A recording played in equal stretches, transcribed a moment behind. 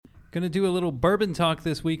Going to do a little bourbon talk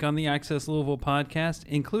this week on the Access Louisville podcast,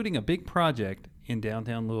 including a big project in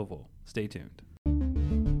downtown Louisville. Stay tuned.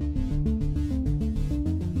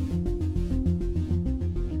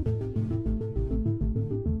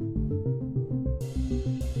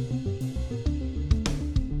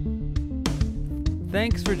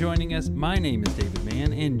 Thanks for joining us. My name is David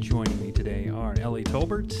Mann, and joining me today are Ellie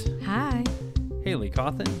Tolbert. Hi. Haley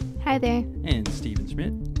Cawthon. Hi there. And Stephen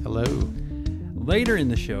Schmidt. Hello. Later in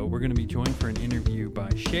the show, we're going to be joined for an interview by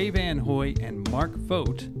Shay Van Hoy and Mark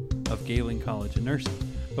Vogt of Galen College of Nursing.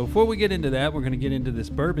 But before we get into that, we're going to get into this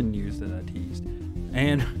bourbon news that I teased.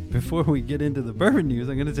 And before we get into the bourbon news,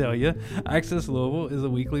 I'm going to tell you, Access Louisville is a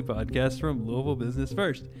weekly podcast from Louisville Business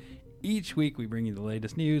First. Each week, we bring you the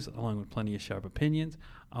latest news, along with plenty of sharp opinions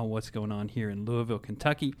on what's going on here in Louisville,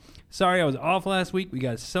 Kentucky. Sorry, I was off last week. We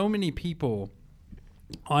got so many people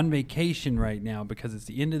on vacation right now because it's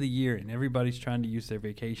the end of the year and everybody's trying to use their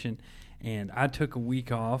vacation. And I took a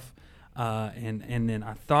week off, and then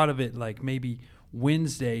I thought of it like maybe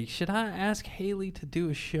Wednesday. Should I ask Haley to do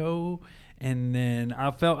a show? And then I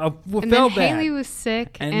felt bad. Haley was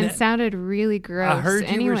sick and sounded really gross. I heard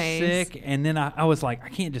you were Anyways. sick, and then I was like, I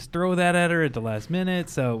can't just throw that at her at the last minute,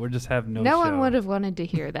 so we're just having no show. No one would have wanted to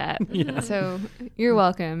hear that. Yeah. So you're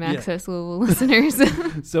welcome, Access Louisville listeners.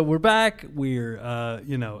 So we're back. We're,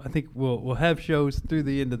 I think we'll have shows through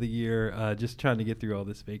the end of the year, just trying to get through all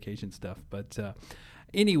this vacation stuff. But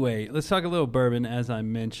anyway, let's talk a little bourbon, as I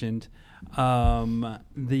mentioned. I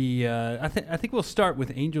think we'll start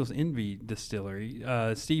with Angel's Envy Distillery.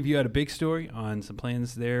 Steve, you had a big story on some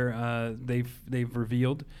plans there. They've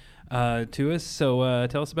revealed to us. So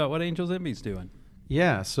tell us about what Angel's Envy is doing.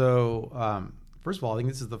 Yeah. So first of all, I think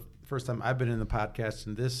this is the first time I've been in the podcast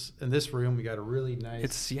in this room. We got a really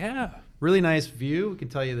nice, really nice view. We can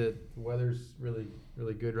tell you that the weather's really,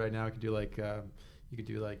 really good right now. We could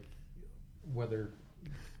do like weather.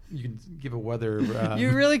 You can give a weather. You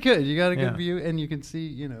really could. You got a good view, and you can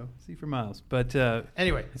see for miles. But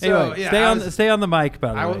anyway, stay on the mic.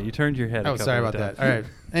 By the way, you turned your head. Oh, sorry about that. All right.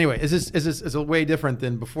 Anyway, is a way different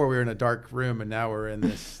than before. We were in a dark room, and now we're in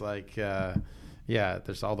this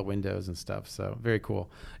there's all the windows and stuff. So very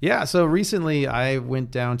cool. Yeah. So recently, I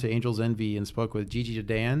went down to Angel's Envy and spoke with Gigi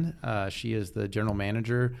Dadan. She is the general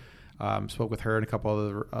manager. Spoke with her and a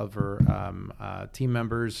couple of her team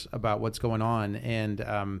members about what's going on, and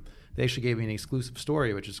they actually gave me an exclusive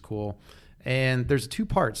story, which is cool. And there's two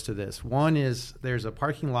parts to this. One is there's a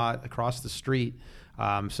parking lot across the street.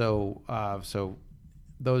 So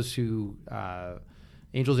those who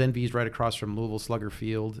Angel's Envy is right across from Louisville Slugger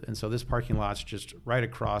Field, and so this parking lot's just right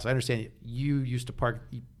across. I understand you used to park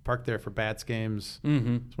there for Bats games.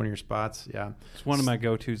 Mm-hmm. It's one of your spots. Yeah, it's one of my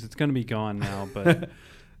go-tos. It's going to be gone now, but.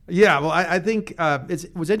 Yeah, well, I think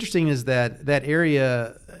what's interesting is that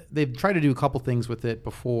area, they've tried to do a couple things with it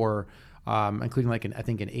before, including like an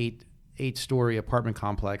 8-story apartment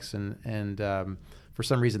complex, and for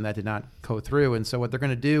some reason that did not go through. And so what they're going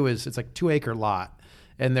to do is it's like 2-acre lot,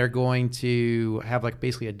 and they're going to have like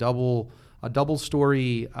basically a double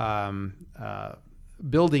story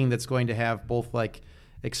building that's going to have both like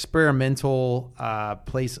experimental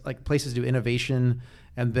places to do innovation.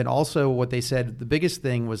 And then also what they said, the biggest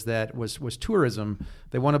thing was tourism.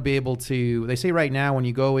 They want to be able to, they say right now when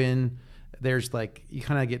you go in, there's like, you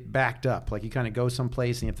kind of get backed up. Like you kind of go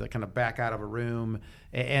someplace and you have to kind of back out of a room.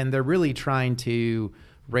 And they're really trying to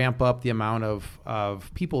ramp up the amount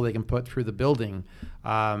of people they can put through the building.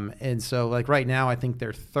 And so like right now, I think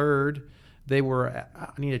they're third. I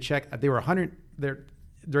need to check, they were 100,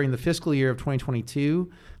 during the fiscal year of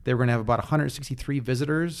 2022, they were going to have about 163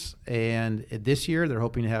 visitors, and this year they're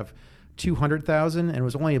hoping to have 200,000. And it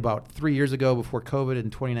was only about 3 years ago, before COVID in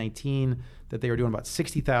 2019, that they were doing about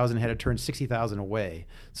 60,000. Had to turn 60,000 away.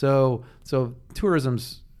 So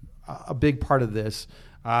tourism's a big part of this.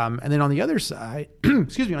 And then on the other side,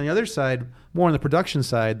 more on the production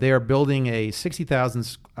side, they are building a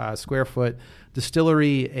 60,000 square foot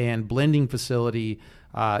distillery and blending facility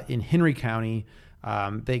in Henry County.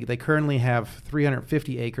 They currently have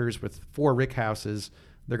 350 acres with 4 rick houses.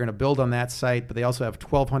 They're going to build on that site, but they also have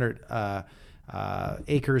 1,200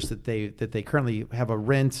 acres that they currently have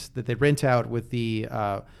they rent out with the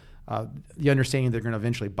understanding they're going to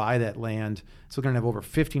eventually buy that land. So they're going to have over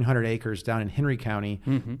 1,500 acres down in Henry County.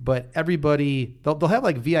 Mm-hmm. But everybody, they'll have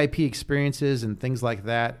like VIP experiences and things like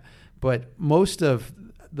that. But most of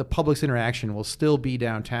the public's interaction will still be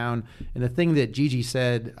downtown. And the thing that Gigi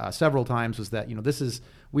said several times was that,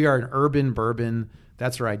 we are an urban bourbon.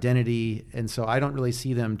 That's our identity. And so I don't really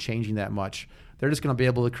see them changing that much. They're just going to be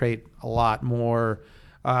able to create a lot more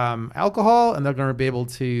alcohol, and they're going to be able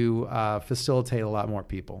to facilitate a lot more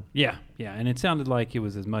people. Yeah, and it sounded like it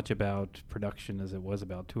was as much about production as it was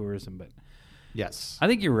about tourism, but yes, I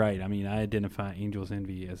think you're right. I mean, I identify Angel's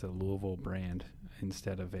Envy as a Louisville brand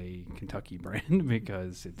instead of a Kentucky brand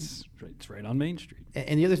because it's right on Main Street.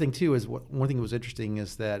 And the other thing too is one thing that was interesting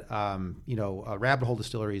is that Rabbit Hole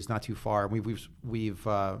Distillery is not too far. We've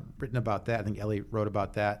written about that. I think Ellie wrote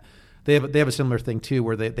about that. They have a similar thing too,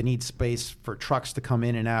 where they need space for trucks to come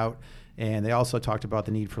in and out, and they also talked about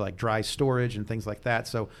the need for like dry storage and things like that.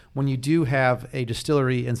 So when you do have a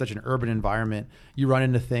distillery in such an urban environment, you run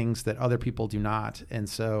into things that other people do not, and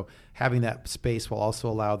so having that space will also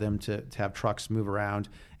allow them to have trucks move around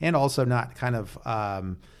and also not kind of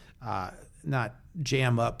not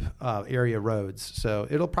jam up area roads. So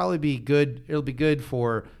it'll probably be good. It'll be good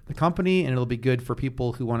for the company, and it'll be good for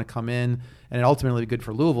people who want to come in, and it ultimately be good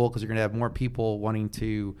for Louisville because you're going to have more people wanting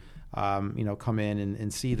to come in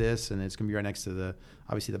and see this, and it's going to be right next to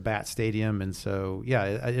obviously the Bat Stadium, and so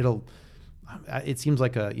it seems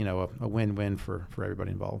like a win-win for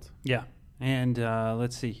everybody involved. Yeah, and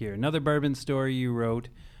let's see here. Another bourbon story you wrote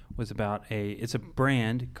was about it's a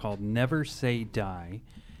brand called Never Say Die.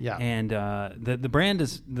 Yeah, and the brand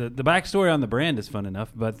is the backstory on the brand is fun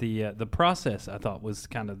enough, but the process I thought was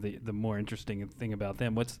kind of the more interesting thing about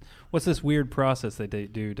them. What's this weird process that they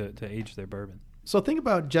do to age their bourbon? So think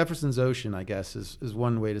about Jefferson's Ocean, I guess, is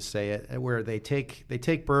one way to say it, where they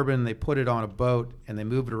take bourbon, they put it on a boat, and they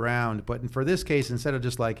move it around. But for this case, instead of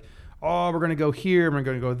just like, we're going to go here, we're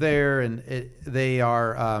going to go there, and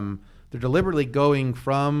they're deliberately going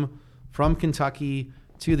from Kentucky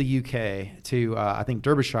to the UK to I think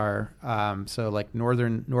Derbyshire, so like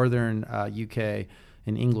northern UK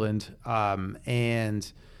in England, so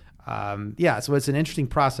it's an interesting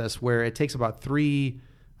process where it takes about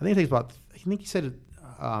I think he said,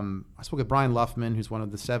 I spoke with Brian Luffman, who's one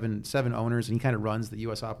of the seven owners, and he kind of runs the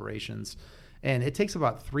U.S. operations. And it takes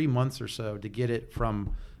about 3 months or so to get it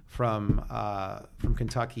from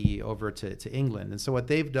Kentucky over to England. And so what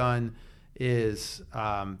they've done is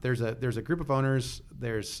there's a group of owners.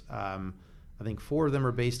 There's I think 4 of them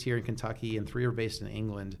are based here in Kentucky, and 3 are based in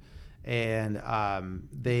England. And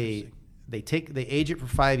they age it for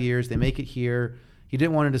 5 years. They make it here. He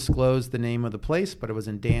didn't want to disclose the name of the place, but it was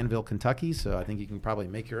in Danville, Kentucky. So I think you can probably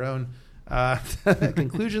make your own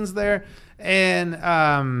conclusions there. And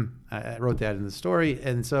I wrote that in the story.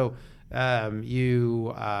 And so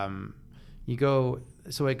you go.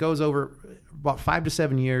 So it goes over about 5 to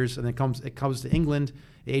 7 years, and then it comes to England.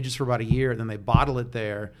 It ages for about a year, and then they bottle it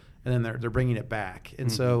there, and then they're bringing it back. And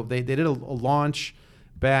so they did a launch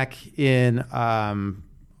back in around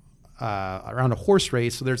a horse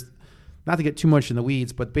race. So there's, not to get too much in the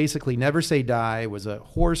weeds, but basically Never Say Die was a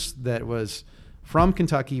horse that was from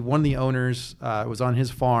Kentucky. One of the owners was on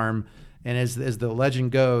his farm, and as the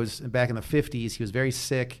legend goes, back in the 50s, he was very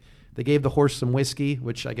sick. They gave the horse some whiskey,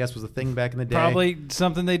 which I guess was a thing back in the day. Probably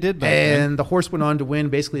something they did back then. And the horse went on to win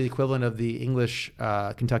basically the equivalent of the English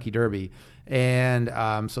Kentucky Derby. And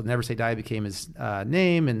so Never Say Die became his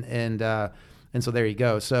name, and so there you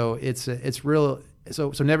go. So it's real.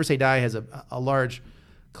 So Never Say Die has a large.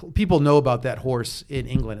 People know about that horse in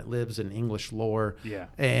England. It lives in English lore. Yeah.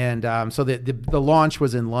 And so the launch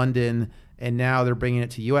was in London, and now they're bringing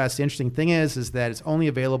it to U.S. The interesting thing is that it's only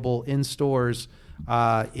available in stores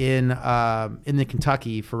in the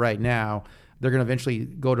Kentucky for right now. They're going to eventually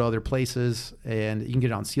go to other places, and you can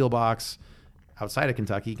get it on Sealbox outside of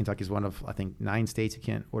Kentucky. Kentucky is one of, I think, 9 states you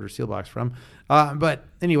can't order Sealbox from. But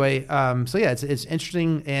anyway, so yeah, it's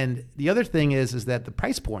interesting. And the other thing is that the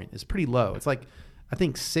price point is pretty low. It's like, I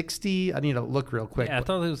think 60. I need to look real quick. Yeah, I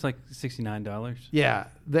thought it was like $69. Yeah.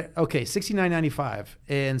 Okay,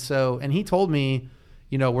 $69.95. And he told me,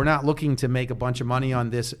 we're not looking to make a bunch of money on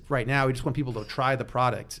this right now. We just want people to try the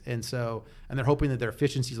product. And they're hoping that their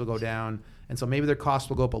efficiencies will go down. And so maybe their costs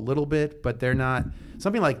will go up a little bit, but they're not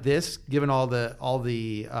something like this, given all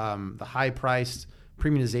the high priced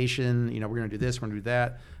premiumization, we're going to do this, we're going to do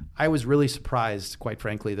that. I was really surprised, quite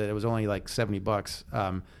frankly, that it was only like $70.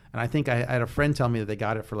 And I think I had a friend tell me that they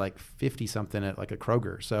got it for like 50 something at like a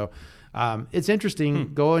Kroger. So it's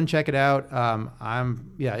interesting. Go and check it out.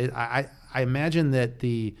 I imagine that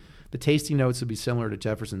the tasting notes would be similar to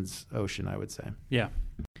Jefferson's Ocean, I would say. Yeah.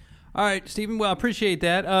 All right, Stephen. Well, I appreciate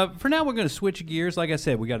that. For now, we're going to switch gears. Like I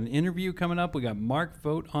said, we got an interview coming up. We got Mark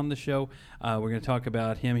Vogt on the show. We're going to talk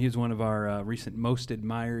about him. He's one of our recent most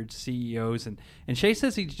admired CEOs. And Shay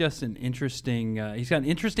says he's just an interesting, he's got an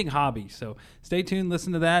interesting hobby. So stay tuned,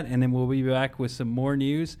 listen to that, and then we'll be back with some more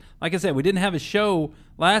news. Like I said, we didn't have a show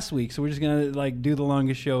last week, so we're just going to do the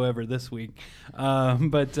longest show ever this week.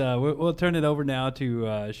 But we'll turn it over now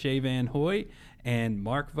to Shay Van Hoy and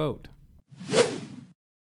Mark Vogt.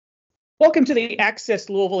 Welcome to the Access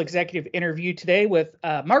Louisville Executive Interview today with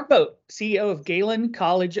Mark Vogt, CEO of Galen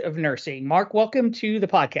College of Nursing. Mark, welcome to the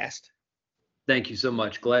podcast. Thank you so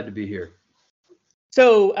much. Glad to be here.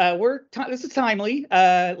 So this is timely.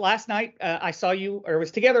 Last night I saw you, or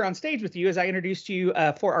was together on stage with you as I introduced you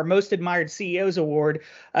for our Most Admired CEOs Award,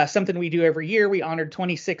 something we do every year. We honored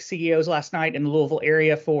 26 CEOs last night in the Louisville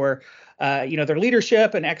area for their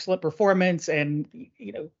leadership and excellent performance, and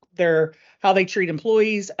how they treat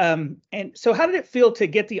employees. And so how did it feel to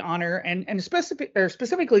get the honor and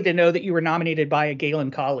specifically to know that you were nominated by a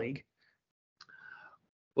Galen colleague?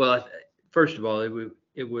 Well, first of all, it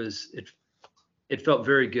felt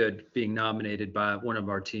very good being nominated by one of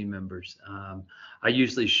our team members. I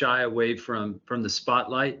usually shy away from the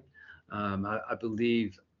spotlight. I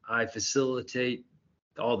believe I facilitate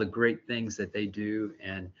all the great things that they do,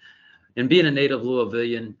 and being a native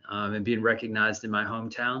Louisvillian and being recognized in my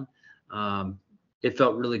hometown, it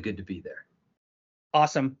felt really good to be there.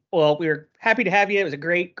 Awesome. Well, we were happy to have you. It was a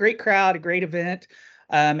great crowd, a great event.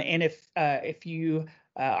 And if you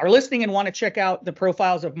are listening and want to check out the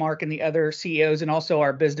profiles of Mark and the other CEOs and also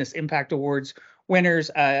our Business Impact Awards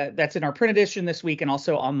winners, that's in our print edition this week and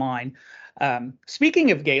also online.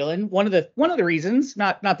 Speaking of Galen, one of the reasons,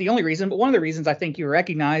 not the only reason, but one of the reasons I think you were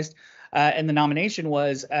recognized in the nomination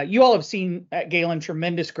was you all have seen at Galen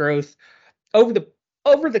tremendous growth over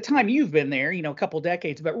the time you've been there, a couple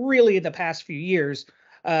decades, but really in the past few years.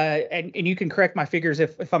 And you can correct my figures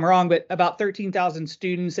if I'm wrong, but about 13,000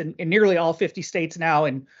 students in nearly all 50 states now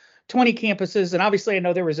and 20 campuses. And obviously I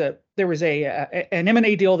know there was an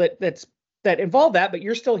M&A deal that involved that, but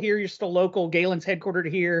you're still here. You're still local. Galen's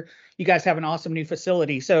headquartered here. You guys have an awesome new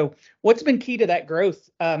facility. So what's been key to that growth,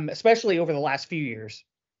 especially over the last few years?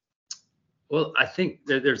 Well, I think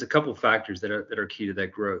there's a couple factors that are key to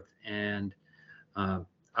that growth. And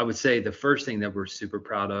I would say the first thing that we're super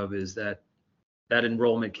proud of is that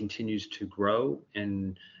enrollment continues to grow.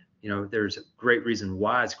 And, there's a great reason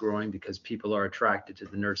why it's growing, because people are attracted to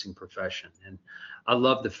the nursing profession. And I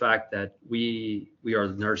love the fact that we are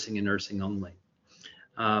nursing and nursing only.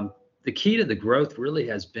 The key to the growth really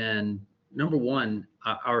has been, number one,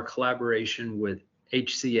 our collaboration with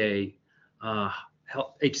HCA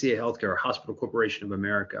Healthcare, Hospital Corporation of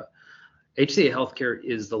America. HCA Healthcare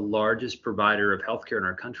is the largest provider of healthcare in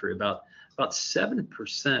our country. About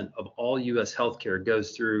 7% of all U.S. healthcare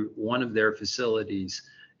goes through one of their facilities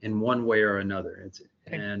in one way or another.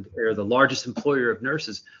 And they're the largest employer of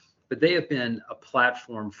nurses, but they have been a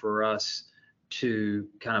platform for us to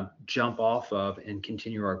kind of jump off of and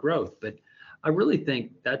continue our growth. But I really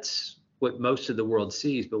think that's what most of the world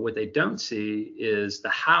sees, but what they don't see is the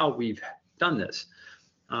how we've done this.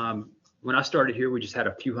 When I started here, we just had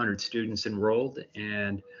a few hundred students enrolled,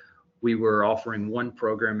 and we were offering one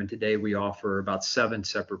program, and today we offer about 7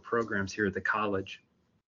 separate programs here at the college.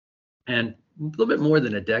 And a little bit more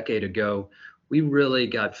than a decade ago, we really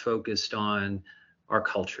got focused on our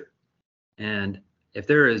culture. And if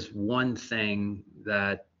there is one thing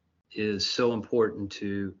that is so important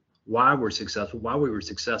to why we were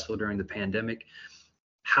successful during the pandemic,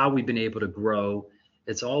 how we've been able to grow,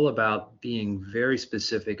 it's all about being very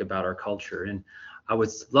specific about our culture. And I would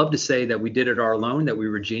love to say that we did it all alone, that we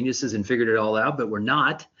were geniuses and figured it all out, but we're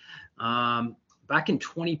not. Back in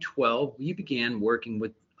 2012, we began working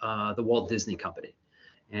with the Walt Disney Company.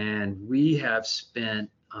 And we have spent,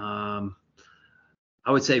 I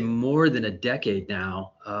would say, more than a decade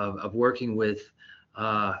now of working with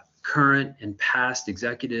current and past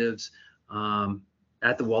executives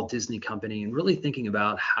at the Walt Disney Company, and really thinking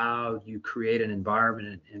about how you create an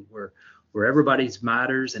environment and where everybody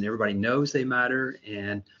matters and everybody knows they matter,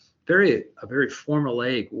 and a very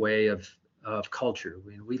formulaic way of culture.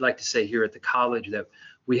 We like to say here at the college that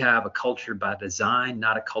we have a culture by design,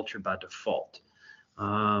 not a culture by default.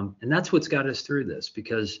 And that's what's got us through this,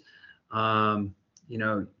 because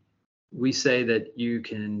we say that you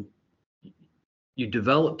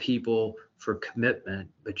develop people for commitment,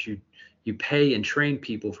 but you pay and train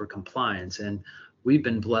people for compliance. And we've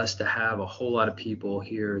been blessed to have a whole lot of people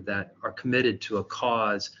here that are committed to a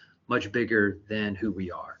cause much bigger than who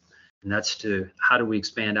we are. And that's to how do we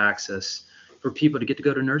expand access for people to get to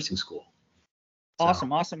go to nursing school. So,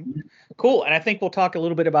 Awesome. Cool. And I think we'll talk a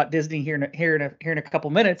little bit about Disney here in a couple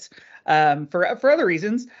minutes for other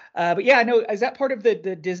reasons. But yeah, I know, is that part of the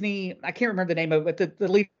Disney, I can't remember the name of it, but the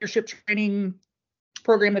leadership training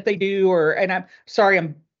program that they do, and I'm sorry,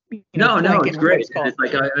 I'm no, blanking it's on what great. it's And called. it's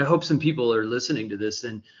like I hope some people are listening to this.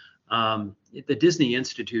 And the Disney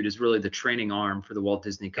Institute is really the training arm for the Walt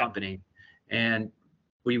Disney Company, and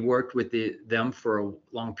we worked with them for a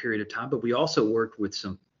long period of time. But we also worked with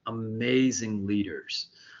some amazing leaders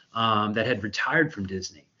that had retired from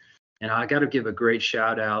Disney. And I got to give a great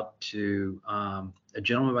shout out to a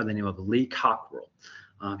gentleman by the name of Lee Cockrell.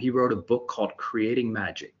 He wrote a book called Creating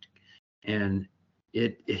Magic, and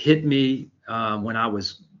it hit me when I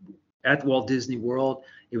was at Walt Disney World.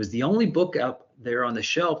 It was the only book up there on the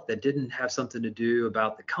shelf that didn't have something to do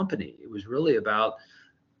about the company. It was really about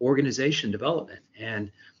organization development.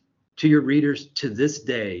 And to your readers, to this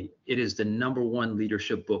day, it is the #1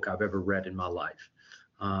 leadership book I've ever read in my life.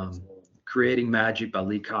 Creating Magic by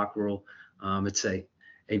Lee Cockrell. It's a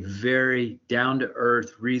very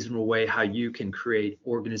down-to-earth, reasonable way how you can create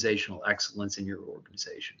organizational excellence in your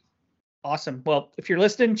organization. Awesome. Well, if you're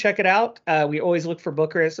listening, check it out. We always look for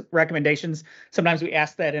book recommendations. Sometimes we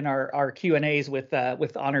ask that in our Q&As with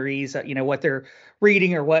honorees, what they're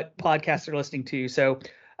reading or what podcasts they're listening to. So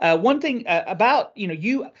one thing about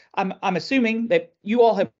you, I'm assuming that you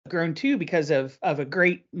all have grown too because of a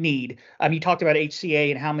great need. You talked about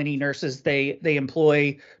HCA and how many nurses they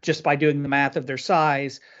employ just by doing the math of their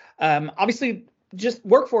size. Obviously, just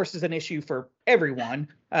workforce is an issue for everyone.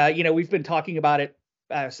 We've been talking about it.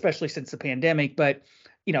 Especially since the pandemic, but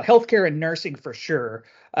healthcare and nursing for sure.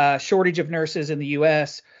 Shortage of nurses in the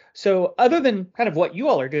U.S. So, other than kind of what you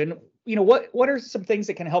all are doing, what are some things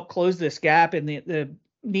that can help close this gap in the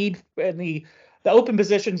need and the open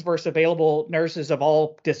positions versus available nurses of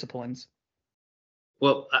all disciplines?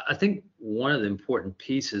 Well, I think one of the important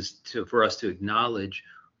pieces for us to acknowledge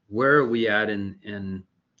where are we at in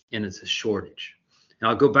it's a shortage. Now,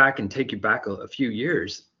 I'll go back and take you back a few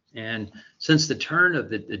years. And since the turn of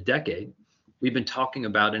the decade, we've been talking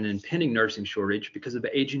about an impending nursing shortage because of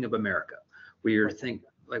the aging of America. We're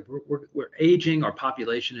aging, our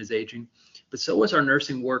population is aging, but so is our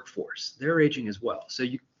nursing workforce. They're aging as well. So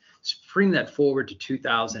you bring that forward to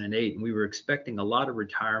 2008, and we were expecting a lot of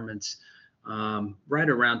retirements right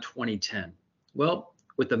around 2010. Well,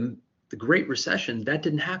 with the Great Recession, that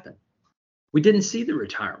didn't happen. We didn't see the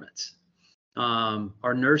retirements.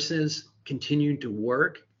 Our nurses continued to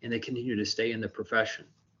work, and they continue to stay in the profession.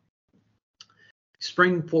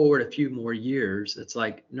 Spring forward a few more years, it's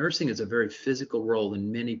like nursing is a very physical role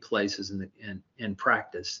in many places in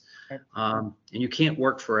practice, and you can't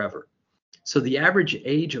work forever. So the average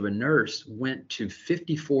age of a nurse went to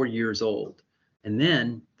 54 years old, and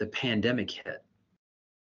then the pandemic hit,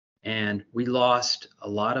 and we lost a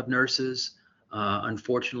lot of nurses.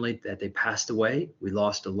 Unfortunately, that they passed away. We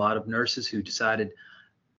lost a lot of nurses who decided,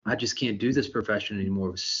 I just can't do this profession anymore.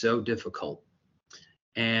 It was so difficult.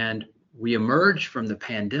 And we emerged from the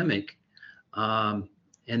pandemic, and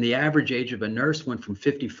the average age of a nurse went from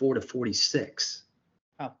 54 to 46.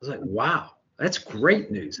 I was like, wow, that's great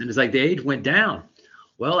news. And it's like the age went down.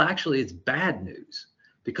 Well, actually, it's bad news,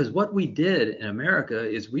 because what we did in America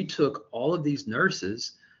is we took all of these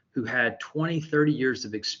nurses who had 20, 30 years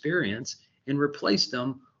of experience and replaced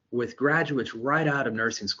them with graduates right out of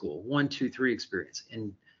nursing school, 1, 2, 3 experience.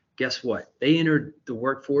 And guess what? They entered the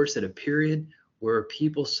workforce at a period where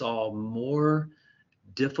people saw more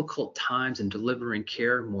difficult times in delivering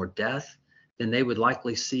care, more death than they would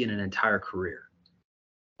likely see in an entire career.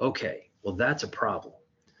 Okay, well, that's a problem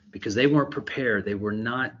because they weren't prepared. They were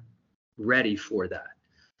not ready for that.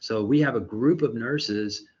 So we have a group of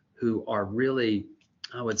nurses who are really,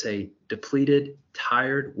 I would say, depleted,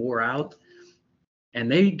 tired, wore out,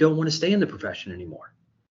 and they don't want to stay in the profession anymore.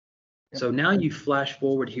 So now you flash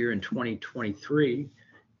forward here in 2023,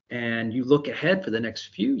 and you look ahead for the next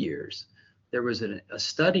few years. There was a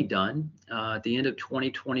study done at the end of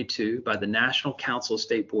 2022 by the National Council of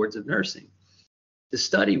State Boards of Nursing. The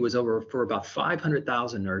study was for about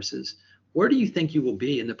 500,000 nurses. Where do you think you will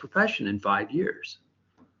be in the profession in 5 years?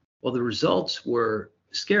 Well, the results were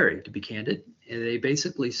scary, to be candid. And they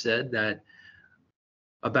basically said that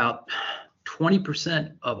about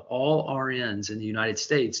 20% of all RNs in the United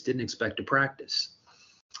States didn't expect to practice.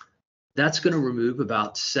 That's going to remove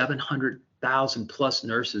about 700,000 plus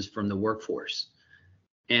nurses from the workforce.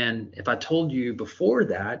 And if I told you before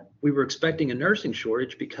that, we were expecting a nursing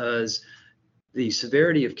shortage because the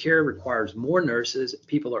severity of care requires more nurses,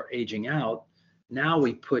 people are aging out. Now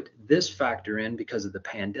we put this factor in because of the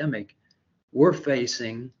pandemic. We're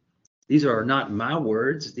facing these are not my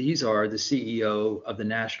words. These are the CEO of the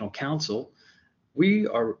National Council. We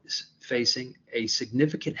are facing a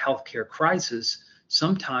significant healthcare crisis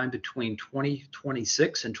sometime between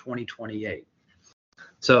 2026 and 2028.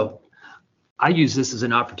 So I use this as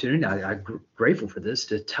an opportunity. I'm grateful for this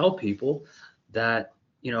to tell people that,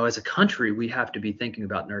 as a country, we have to be thinking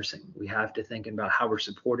about nursing. We have to think about how we're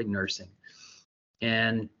supporting nursing.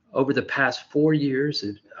 And over the past 4 years,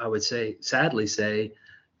 I would sadly say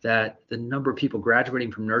that the number of people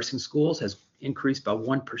graduating from nursing schools has increased by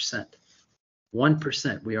 1%.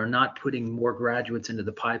 1%. We are not putting more graduates into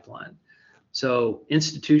the pipeline. So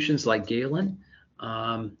institutions like Galen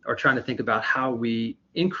are trying to think about how we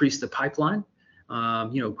increase the pipeline.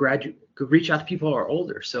 Reach out to people who are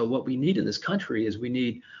older. So what we need in this country is we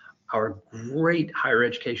need our great higher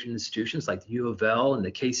education institutions like the U of L and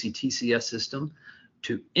the KCTCS system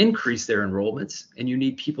to increase their enrollments. And you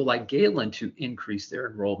need people like Galen to increase their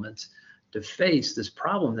enrollments to face this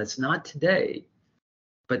problem that's not today,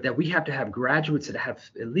 but that we have to have graduates that have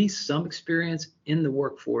at least some experience in the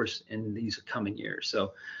workforce in these coming years.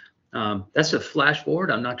 So that's a flash forward.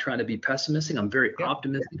 I'm not trying to be pessimistic. I'm very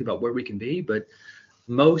optimistic about where we can be, but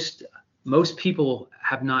most people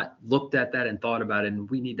have not looked at that and thought about it, and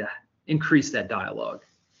we need to increase that dialogue.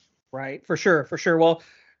 Right, for sure. Well,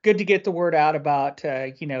 good to get the word out about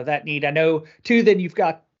that need. I know too. Then you've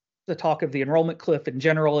got the talk of the enrollment cliff in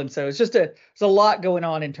general, and so it's a lot going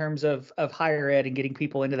on in terms of higher ed and getting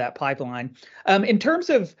people into that pipeline. In terms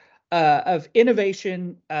of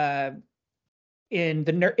innovation in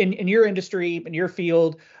your industry, in your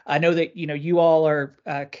field, I know that you all are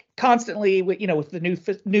constantly with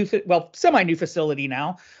the semi-new facility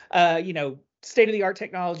now, state-of-the-art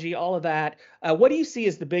technology, all of that. What do you see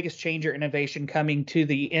as the biggest change or innovation coming to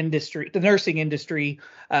the industry, the nursing industry,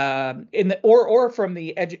 or from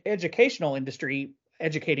the educational industry,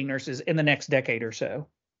 educating nurses in the next decade or so?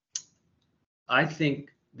 I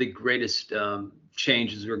think the greatest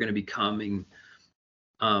changes are going to be coming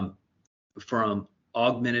from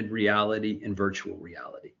augmented reality and virtual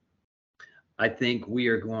reality. I think we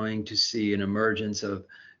are going to see an emergence of,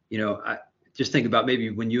 just think about maybe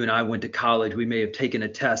when you and I went to college, we may have taken a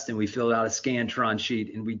test and we filled out a Scantron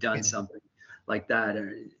sheet and we done something like that.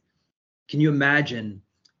 Can you imagine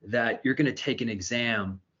that you're going to take an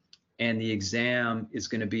exam and the exam is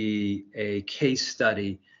going to be a case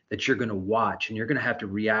study that you're going to watch and you're going to have to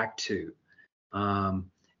react to?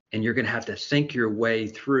 And you're going to have to think your way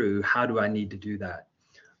through, how do I need to do that?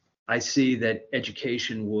 I see that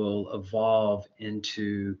education will evolve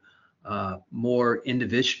into more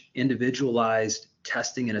individualized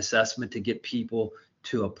testing and assessment to get people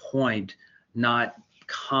to a point not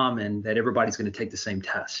common that everybody's going to take the same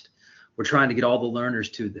test. We're trying to get all the learners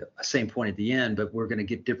to the same point at the end, but we're going to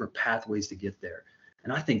get different pathways to get there.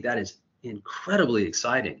 And I think that is incredibly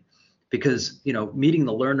exciting because, meeting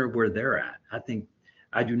the learner where they're at.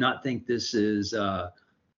 I do not think this is the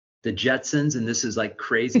Jetsons and this is like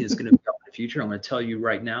crazy. It's going to become the future. I'm going to tell you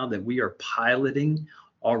right now that we are piloting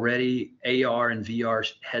already AR and VR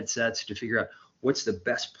headsets to figure out what's the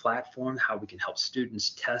best platform, how we can help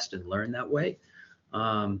students test and learn that way.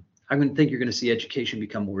 I think you're going to see education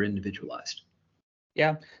become more individualized.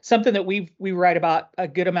 Yeah, something that we write about a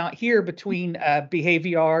good amount here between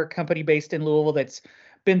Behavior, company based in Louisville that's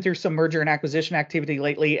been through some merger and acquisition activity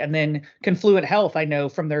lately, and then Confluent Health, I know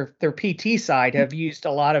from their PT side, have used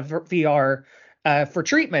a lot of VR for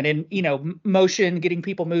treatment and motion, getting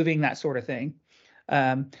people moving, that sort of thing.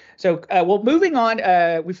 Moving on,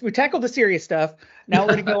 we tackled the serious stuff. Now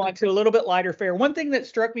we're going to go on to a little bit lighter fare. One thing that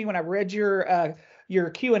struck me when I read your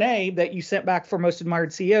Q&A that you sent back for Most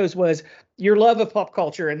Admired CEOs was your love of pop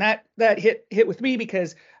culture, and that hit with me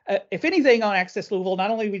because if anything on Access Louisville, not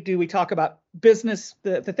only do we talk about business,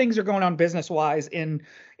 the things that are going on business-wise in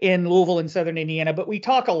Louisville and Southern Indiana, but we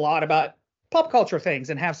talk a lot about pop culture things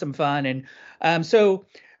and have some fun. And so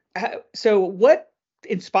what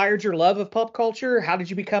inspired your love of pop culture? How did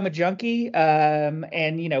you become a junkie? And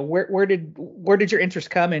where did your interest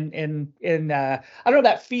come in I don't know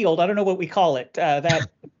that field. I don't know what we call it. That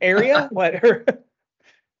area. What?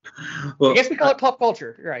 Well, I guess we call it pop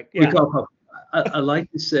culture, right? Yeah. We call it pop. I like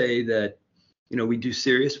to say that we do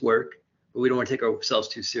serious work, but we don't want to take ourselves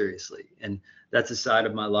too seriously, and that's a side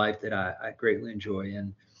of my life that I greatly enjoy.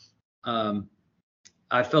 And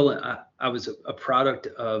I was a product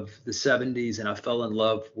of the 70s, and I fell in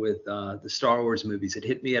love with the Star Wars movies. It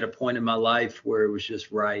hit me at a point in my life where it was just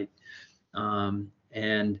right.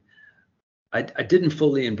 And I didn't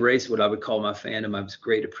fully embrace what I would call my fandom. I was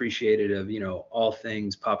great appreciated of, all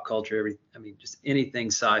things pop culture, just anything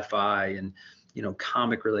sci-fi. And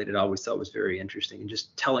comic related, I always thought was very interesting, and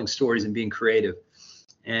just telling stories and being creative.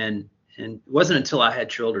 And it wasn't until I had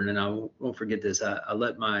children, and I won't forget this. I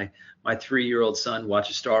let my 3-year-old son watch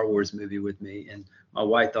a Star Wars movie with me, and my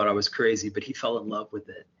wife thought I was crazy, but he fell in love with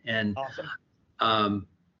it. And awesome.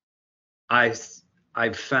 I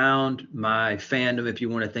found my fandom, if you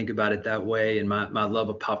want to think about it that way, and my love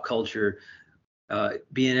of pop culture,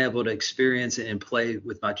 being able to experience it and play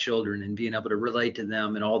with my children and being able to relate to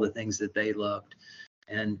them and all the things that they loved,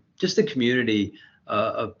 and just the community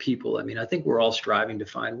of people. I mean, I think we're all striving to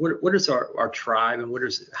find what is our tribe, and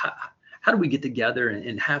how do we get together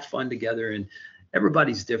and have fun together, and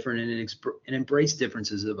everybody's different, and embrace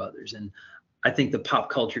differences of others. And I think the pop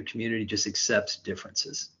culture community just accepts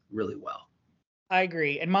differences really well. I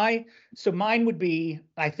agree. And mine would be,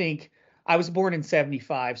 I think I was born in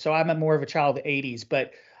 75, so I'm more of a child of the 80s,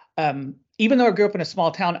 but even though I grew up in a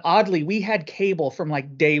small town, oddly, we had cable from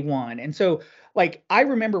like day one. And so like, I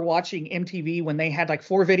remember watching MTV when they had like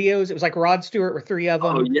 4 videos. It was like Rod Stewart or 3 of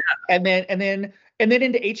them. Oh, yeah. And then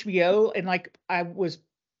into HBO. And like, I was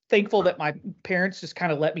thankful that my parents just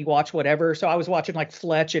kind of let me watch whatever. So I was watching like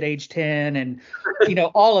Fletch at age 10 and,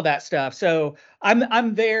 all of that stuff. So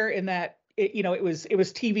I'm there in that, it was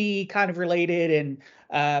TV kind of related.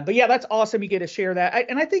 And, but yeah, that's awesome. You get to share that.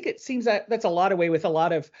 And I think it seems that that's a lot of way with a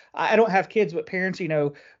lot of, I don't have kids, but parents,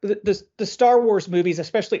 the Star Wars movies,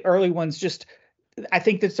 especially early ones, just, I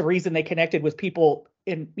think that's the reason they connected with people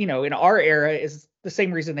in our era is the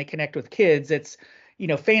same reason they connect with kids. It's,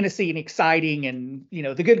 fantasy and exciting, and,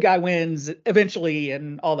 the good guy wins eventually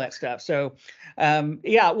and all that stuff. So,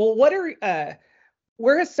 yeah, well,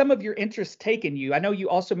 where has some of your interests taken you? I know you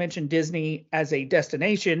also mentioned Disney as a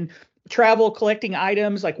destination, travel, collecting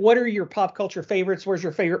items. Like, what are your pop culture favorites? Where's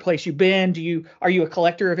your favorite place you've been? Are you a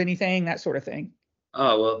collector of anything, that sort of thing?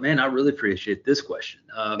 Oh, well, man, I really appreciate this question.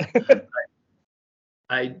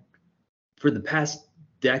 For the past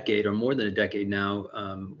decade or more than a decade now,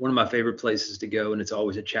 one of my favorite places to go, and it's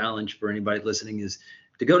always a challenge for anybody listening, is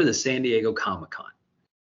to go to the San Diego Comic-Con.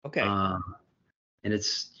 Okay. And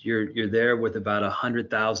you're there with about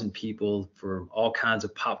 100,000 people for all kinds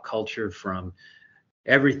of pop culture, from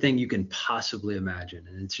everything you can possibly imagine.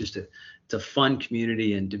 And it's a fun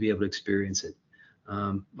community, and to be able to experience it.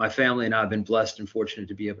 My family and I have been blessed and fortunate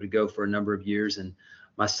to be able to go for a number of years, and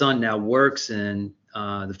my son now works in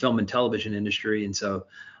the film and television industry, and so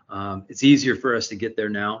it's easier for us to get there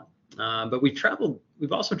now. But we've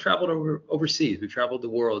also traveled overseas. We've traveled the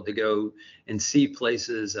world to go and see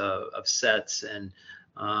places of sets and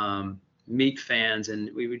meet fans,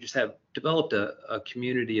 and we just have developed a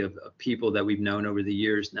community of people that we've known over the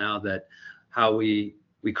years now, that how we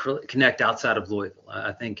connect outside of Louisville.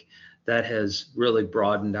 I think that has really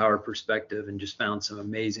broadened our perspective, and just found some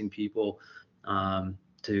amazing people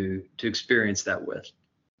to experience that with.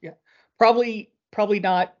 Yeah, probably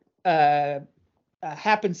not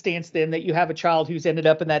happenstance then that you have a child who's ended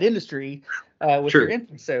up in that industry with Sure. your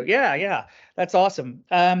infant. So yeah, that's awesome.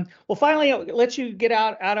 Well, finally, I'll let you get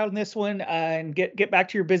out on this one and get back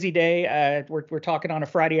to your busy day. We're talking on a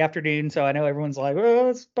Friday afternoon, so I know everyone's like, oh,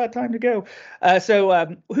 it's about time to go.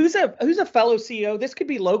 So who's a fellow CEO? This could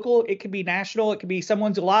be local, it could be national, it could be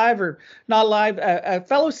someone's alive or not alive. A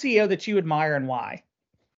fellow CEO that you admire, and why?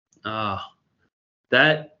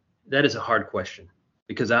 That is a hard question,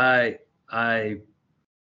 because I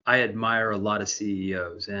admire a lot of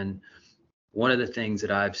CEOs, and one of the things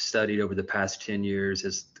that I've studied over the past 10 years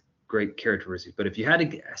is great characteristics. But if you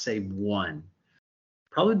had to say one,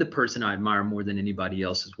 probably the person I admire more than anybody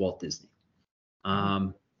else is Walt Disney.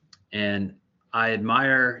 And I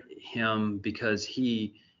admire him because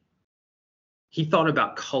he thought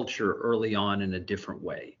about culture early on in a different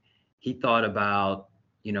way. He thought about,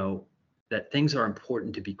 that things are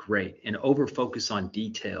important to be great, and over focus on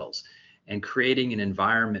details, and creating an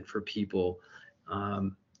environment for people,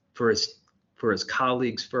 for his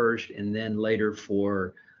colleagues first, and then later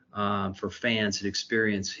for fans to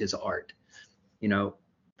experience his art. The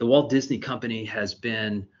Walt Disney Company has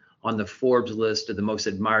been on the Forbes list of the most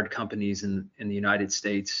admired companies in the United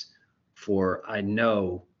States for, I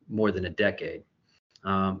know, more than a decade.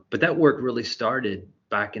 But that work really started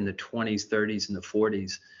back in the 20s, 30s, and the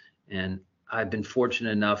 40s. And I've been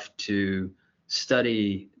fortunate enough to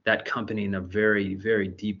study that company in a very, very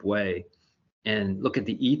deep way, and look at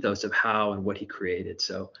the ethos of how and what he created.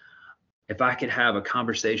 So if I could have a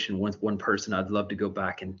conversation with one person, I'd love to go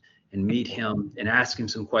back and meet him and ask him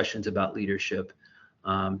some questions about leadership.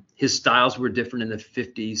 His styles were different in the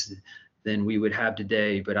 50s than we would have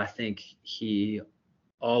today, but I think he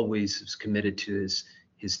always was committed to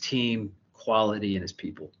his team, quality, and his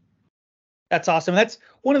people. That's awesome. That's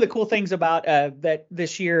one of the cool things about that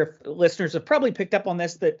this year. Listeners have probably picked up on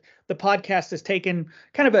this, that the podcast has taken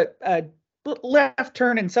kind of a left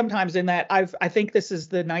turn, and sometimes in that I think this is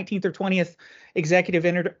the 19th or 20th executive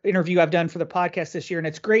interview I've done for the podcast this year, and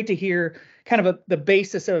it's great to hear kind of the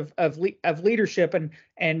basis of leadership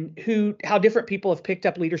and how different people have picked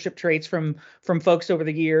up leadership traits from folks over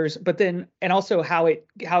the years, but then and also how it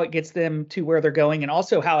gets them to where they're going, and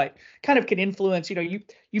also how it kind of can influence.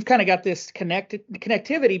 You've kind of got this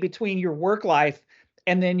connectivity between your work life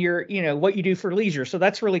and then what you do for leisure. So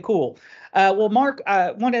that's really cool. Well, Mark,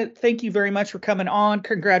 I want to thank you very much for coming on.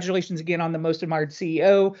 Congratulations again on the Most Admired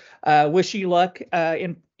CEO. Wish you luck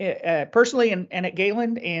personally and at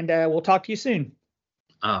Galen, and we'll talk to you soon.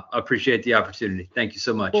 I appreciate the opportunity. Thank you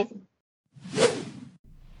so much. Well,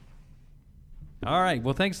 all right.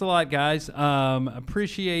 Well, thanks a lot, guys.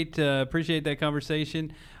 Appreciate that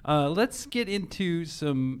conversation. Let's get into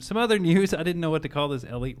some other news. I didn't know what to call this,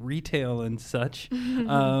 Ellie, retail and such.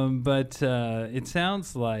 But it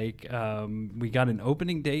sounds like we got an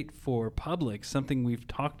opening date for Publix, something we've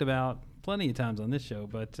talked about plenty of times on this show.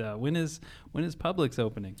 But when is Publix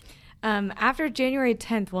opening? After January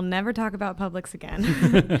 10th, we'll never talk about Publix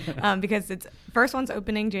again because its first one's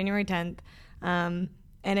opening January 10th.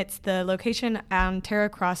 And it's the location on Terra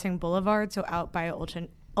Crossing Boulevard, so out by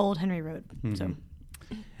Old Henry Road. Mm-hmm. So,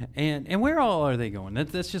 and where all are they going?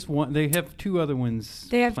 That's just one. They have two other ones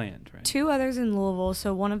planned, right? Two others in Louisville.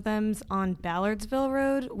 So one of them's on Ballardsville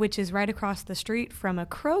Road, which is right across the street from a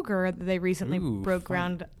Kroger that they recently broke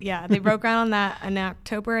ground. Yeah, they broke ground on that in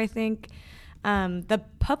October, I think. The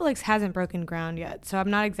Publix hasn't broken ground yet, so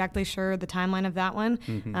I'm not exactly sure the timeline of that one.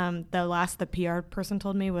 Mm-hmm. The PR person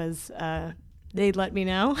told me was they'd let me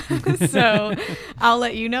know. So I'll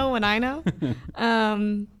let you know when I know.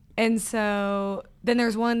 And so then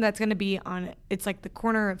there's one that's going to be it's like the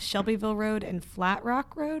corner of Shelbyville Road and Flat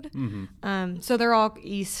Rock Road. Mm-hmm. So they're all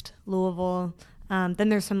East Louisville. Then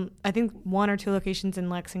there's I think one or two locations in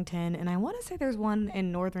Lexington, and I want to say there's one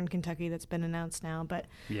in Northern Kentucky that's been announced now, but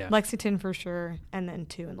yeah. Lexington for sure, and then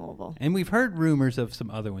two in Louisville. And we've heard rumors of some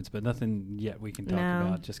other ones, but nothing yet we can talk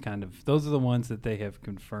about. Just kind of, those are the ones that they have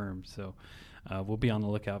confirmed, so we'll be on the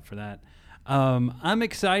lookout for that. I'm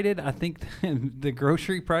excited. I think the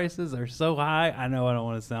grocery prices are so high. I know I don't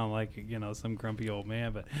want to sound like some grumpy old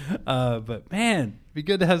man, but man, it'd be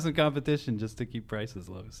good to have some competition just to keep prices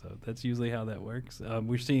low. So that's usually how that works.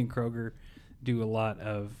 We're seeing Kroger do a lot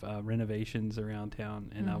of renovations around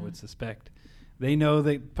town, and I would suspect they know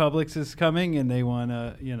that Publix is coming, and they want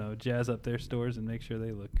to jazz up their stores and make sure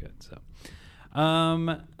they look good. So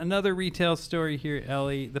another retail story here,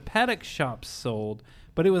 Ellie. The Paddock shops sold,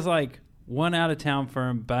 but it was like one out-of-town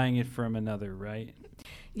firm buying it from another, right?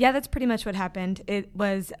 Yeah, that's pretty much what happened. It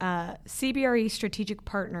was CBRE Strategic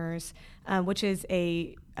Partners, which is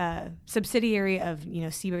a subsidiary of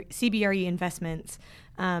CBRE Investments,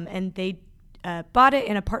 and they bought it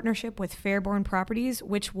in a partnership with Fairborn Properties,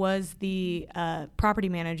 which was the property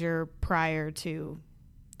manager prior to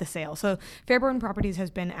the sale. So Fairborn Properties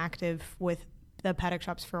has been active with the Paddock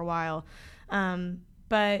shops for a while.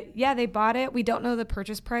 But yeah, they bought it. We don't know the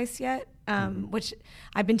purchase price yet, which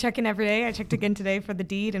I've been checking every day. I checked again today for the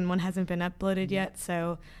deed, and one hasn't been uploaded yet.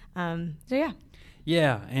 So yeah.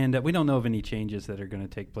 Yeah, and we don't know of any changes that are going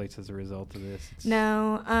to take place as a result of this.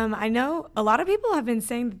 No, I know a lot of people have been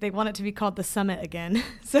saying that they want it to be called the Summit again.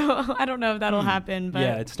 So I don't know if that'll happen. But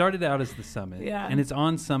yeah, it started out as the Summit. Yeah. And it's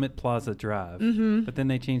on Summit Plaza Drive. Mm-hmm. But then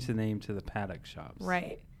they changed the name to the Paddock Shops.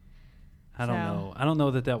 Right. I don't know. I don't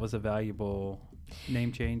know that was a valuable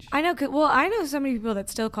name change. I know. Well, I know so many people that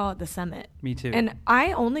still call it the Summit. Me too. And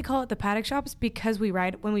I only call it the Paddock Shops because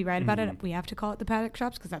when we write about it, we have to call it the Paddock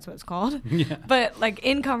Shops because that's what it's called. Yeah. But like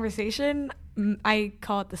in conversation, I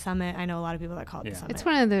call it the Summit. I know a lot of people that call it the Summit. It's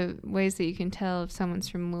one of the ways that you can tell if someone's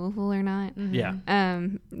from Louisville or not. Mm-hmm. Yeah.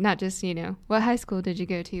 Not just, what high school did you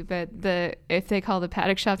go to, but if they call the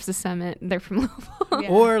Paddock Shops the Summit, they're from Louisville. Yeah.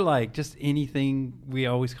 Or like just anything. We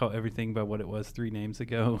always call everything by what it was 3 names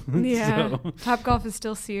ago. Yeah. Topgolf is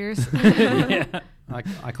still Sears. Yeah.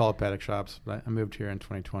 I call it Paddock Shops, but I moved here in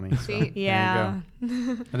 2020. So yeah. There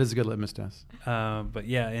you go. That is a good litmus test. But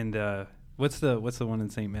yeah, and what's the one in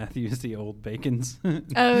St. Matthews? The Old Bacons.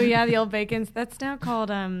 Oh yeah, the Old Bacons. That's now called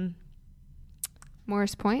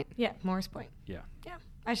Morris Point. Yeah, Morris Point. Yeah. Yeah,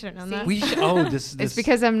 I should have known that. This it's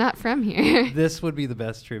because I'm not from here. This would be the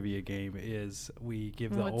best trivia game. Is we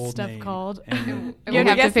give the old stuff name called, and we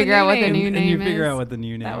have to figure out what the new name is. And you figure out what the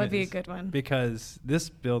new name is. That would be a good one. Because this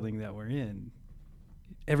building that we're in,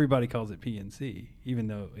 everybody calls it PNC, even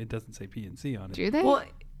though it doesn't say PNC on it. Do they? Well,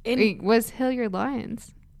 was Hilliard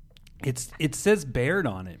Lyons. It says Baird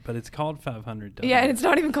on it, but it's called 500W. Yeah, and it's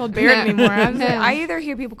not even called Baird No. anymore. I No. either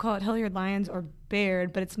hear people call it Hilliard Lyons or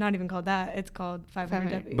Baird, but it's not even called that. It's called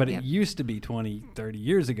 500W. But Yep. it used to be 20, 30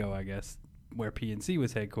 years ago, I guess, where PNC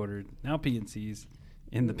was headquartered. Now PNC's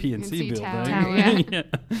in the PNC building. Tower, yeah. Yeah.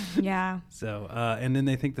 Yeah. So, and then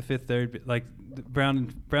they think the Fifth Third, like the Brown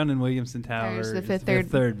and Williamson Tower, There's the is Fifth Fifth Third.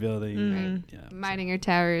 Third building. Mhm. Right. Yeah. Meininger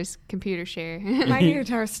Towers, computer share. Meininger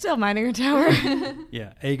Tower, still Meininger Tower.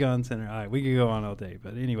 Yeah, Aegon Center. All right, we could go on all day,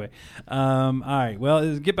 but anyway. All right, well,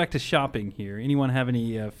 let's get back to shopping here. Anyone have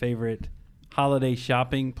any favorite holiday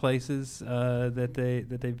shopping places that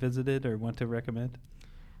they visited or want to recommend?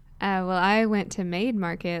 Well, I went to Maid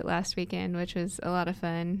Market last weekend, which was a lot of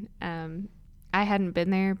fun. I hadn't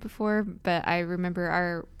been there before, but I remember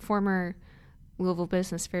our former Louisville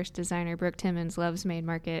Business First designer, Brooke Timmons, loves Maid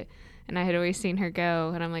Market, and I had always seen her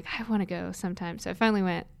go, and I'm like, I want to go sometime. So I finally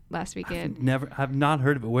went last weekend. I've not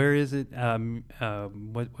heard of it. Where is it?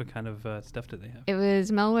 What kind of stuff do they have? It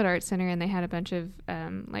was Melwood Art Center, and they had a bunch of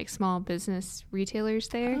like small business retailers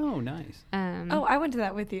there. Oh, nice. Oh, I went to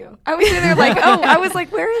that with you. I was in there like, I was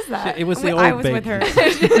like, where is that? It was the I old was with bakery.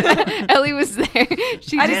 Oh. Ellie was there.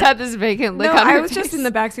 She I just didn't- had this vacant look No, on her I was just face. in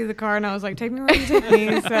the backseat of the car, and I was like, take me where you take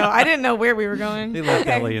me. So I didn't know where we were going. They left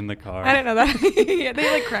Okay. Ellie in the car. I didn't know that. Yeah,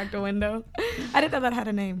 they like cracked a window. I didn't know that had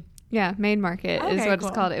a name. Yeah, Maid Market is Okay, what cool.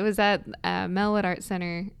 it's called. It was at Melwood Art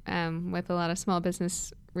Center with a lot of small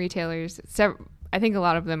business retailers. So I think a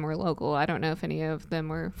lot of them were local. I don't know if any of them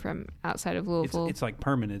were from outside of Louisville. It's like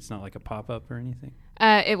permanent. It's not like a pop-up or anything.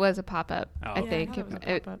 It was a pop-up, Oh, I okay. Yeah, I think. thought it was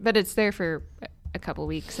a pop-up. But it's there for a couple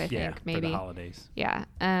weeks, I Yeah, think, maybe. for the holidays. Yeah.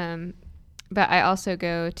 But I also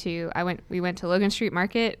we went to Logan Street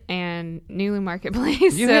Market and Nulu Marketplace.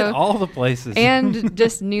 You so, hit all the places. and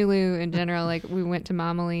just Nulu in general. Like we went to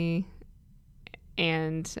Mamali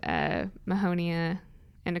and Mahonia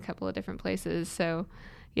and a couple of different places. So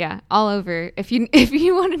yeah, all over. If you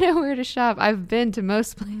want to know where to shop, I've been to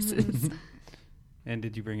most places. And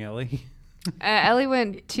did you bring Ellie? Ellie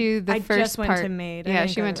went to the I first just went part. to Maid. I Yeah, didn't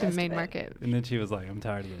she go went the to rest Maid of it. Market. And then she was like, I'm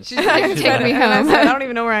tired of this. She's like, take me And I home. said, I don't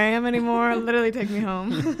even know where I am anymore. Literally take me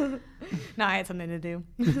home. No, I had something to do.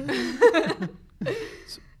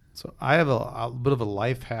 So I have a bit of a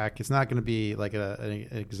life hack. It's not going to be like an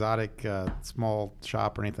exotic small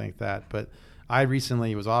shop or anything like that. But I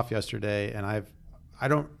recently was off yesterday, and I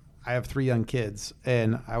have 3 young kids,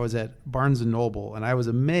 and I was at Barnes and Noble, and I was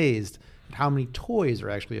amazed at how many toys are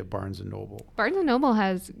actually at Barnes and Noble. Barnes and Noble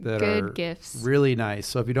has That are good gifts. really nice.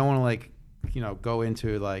 So if you don't want to go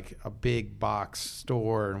into like a big box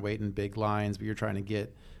store and wait in big lines, but you're trying to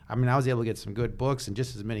get, I mean, I was able to get some good books and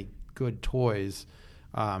just as many good toys.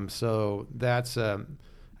 So that's, I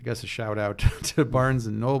guess, a shout out to Barnes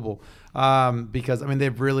and Noble because I mean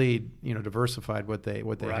they've really diversified what they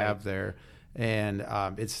Right. have there, and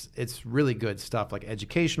it's really good stuff like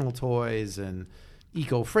educational toys and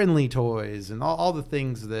eco-friendly toys and all the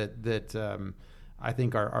things that I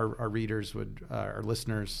think our readers our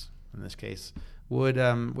listeners in this case would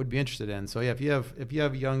be interested in. So yeah, if you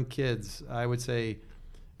have young kids, I would say,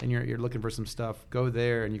 and you're looking for some stuff, go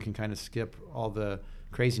there and you can kind of skip all the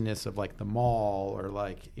craziness of like the mall or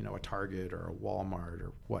like a Target or a Walmart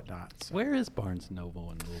or whatnot. So Where is Barnes &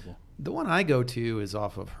 Noble in Louisville? the one I go to is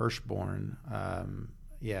off of Hirschborn,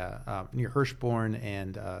 near Hirschborn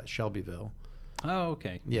and Shelbyville. Oh,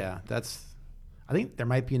 okay. Yeah, I think there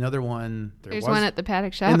might be another one. There's one at the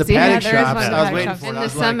Paddock Shops. in the yeah. paddock there is shops. one at the I was paddock waiting shops. for it. In I the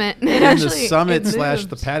was like, Summit. in Actually, the Summit it / the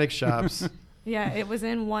moved. paddock shops. Yeah, it was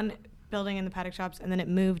in one building in the Paddock Shops, and then it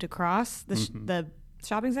moved across the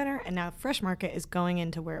shopping center, and now Fresh Market is going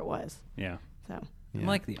into where it was. Yeah. So I'm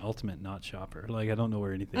like the ultimate not shopper. Like, I don't know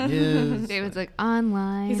where anything is. David's like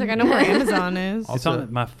online. he's like, I know where Amazon is. It's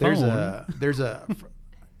on my phone. There's a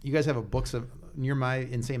you guys have a Books of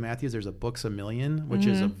in St. Matthews. There's a Books a Million, which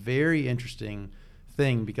is a very interesting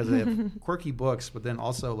thing because they have quirky books, but then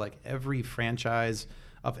also like every franchise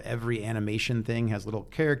of every animation thing has little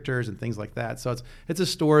characters and things like that. So it's a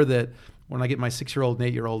store that when I get my 6-year-old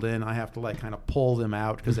and 8-year-old in, I have to like kind of pull them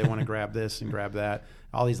out because they want to grab this and grab that.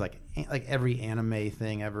 All these like every anime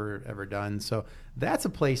thing ever done. So that's a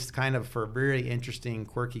place kind of for very interesting,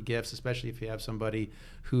 quirky gifts, especially if you have somebody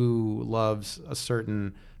who loves a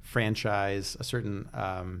certain franchise, a certain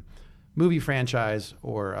movie franchise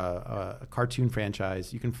or a cartoon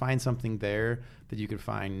franchise. You can find something there that you can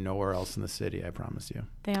find nowhere else in the city, I promise you.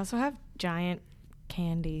 They also have giant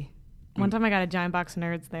candy. One time I got a giant box of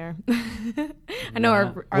Nerds there. I know our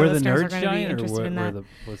were the listeners are Nerds going to be giant, or interested in that.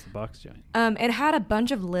 was the box giant? It had a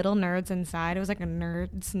bunch of little nerds inside. It was like a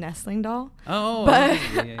Nerds nestling doll. Oh, But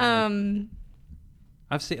yeah.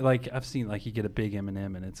 I've seen like you get a big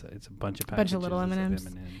M&M and it's a bunch of packages little M&Ms.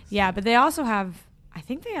 of M&Ms. Yeah, but they also have, I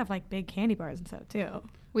think they have like big candy bars and stuff too.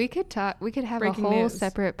 We could have Breaking a whole news.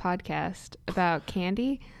 separate podcast about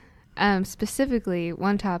candy. Specifically,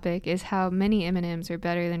 one topic is how many M&Ms are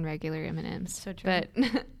better than regular M&Ms. So true. But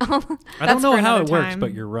I don't know for how another it works, time.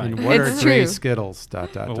 but you're right. And what It's are gray true. Skittles? ...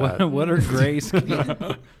 What are gray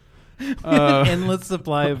Skittles? Endless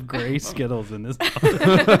supply of gray Skittles in this.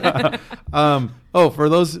 For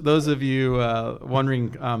those of you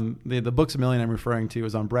wondering, the Books a Million I'm referring to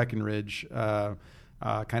is on Breckenridge, kind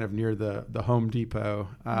of near the Home Depot,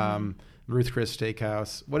 Ruth Chris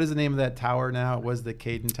Steakhouse. What is the name of that tower now? It was the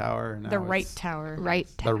Caden Tower. Now The Wright it's Tower. The Wright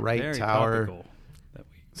Very Tower. topical that we-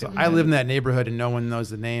 So that we I have. live in that neighborhood and no one knows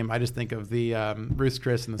the name. I just think of the Ruth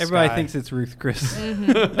Chris in the Everybody sky. thinks it's Ruth Chris.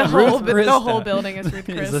 The whole Chris the whole building is Ruth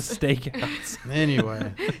It's Chris. a steakhouse.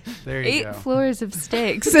 Anyway, there you 8 go. floors of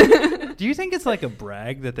steaks. Do you think it's like a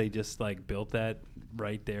brag that they just like built that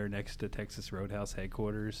right there next to Texas Roadhouse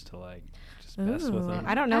headquarters to like just mess with Ooh, them?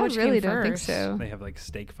 I don't know I which really came don't think first. so. They have like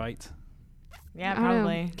steak fights. Yeah, I don't know.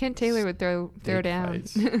 probably. Kent Taylor would throw Steak down.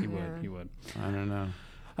 fights. He would. Yeah. He would. I don't know.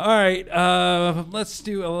 All right, let's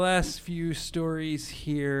do a last few stories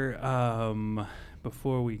here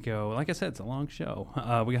before we go. Like I said, it's a long show.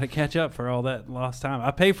 We got to catch up for all that lost time.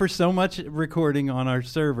 I pay for so much recording on our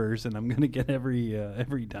servers, and I'm going to get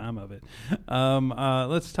every dime of it.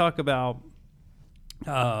 Let's talk about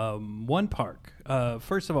One Park.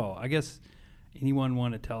 First of all, I guess anyone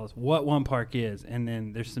want to tell us what One Park is, and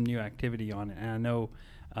then there's some new activity on it. And I know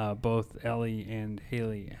both Ellie and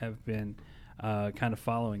Haley have been kind of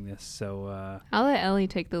following this. So I'll let Ellie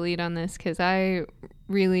take the lead on this because I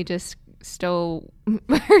really just stole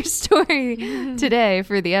her story today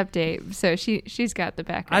for the update. So she's got the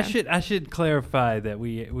background. I should clarify that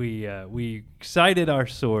we cited our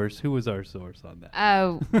source. Who was our source on that?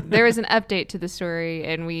 There was an update to the story,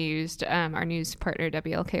 and we used our news partner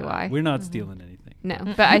WLKY. We're not stealing anything. No,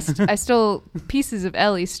 but I stole pieces of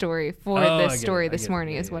Ellie's story for Oh, I this get story it, I this get it.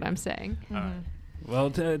 morning Yeah, is what yeah, I'm yeah. saying. All right.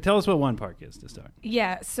 Well, tell us what One Park is to start.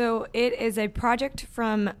 Yeah, so it is a project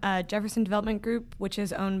from Jefferson Development Group, which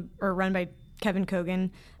is owned or run by Kevin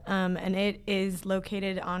Kogan, and it is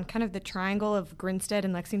located on kind of the triangle of Grinstead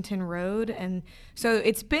and Lexington Road. And so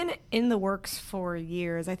it's been in the works for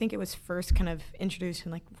years. I think it was first kind of introduced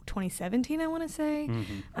in like 2017, I want to say,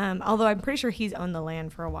 although I'm pretty sure he's owned the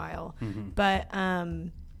land for a while. But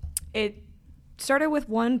it started with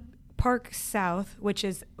One Park South, which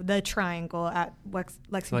is the triangle at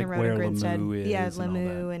Lexington like Road where and Grinstead. Lemieux Yeah, is and all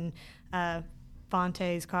Lemieux and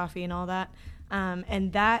Fonte's Coffee and all that.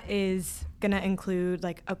 And that is going to include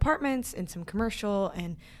like apartments and some commercial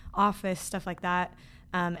and office, stuff like that.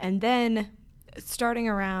 And then starting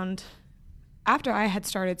around after I had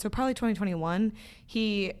started, so probably 2021,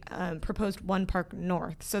 he proposed One Park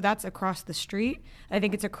North. So that's across the street. I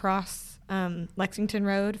think it's across Lexington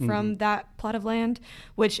Road from that plot of land,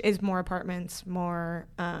 which is more apartments, more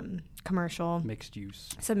commercial. Mixed use.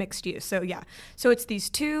 So mixed use. So yeah. So it's these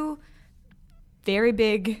two very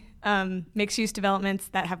big mixed use developments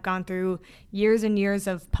that have gone through years and years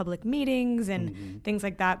of public meetings and things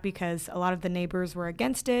like that because a lot of the neighbors were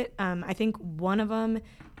against it. I think one of them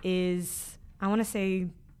is, I want to say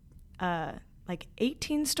like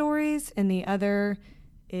 18 stories and the other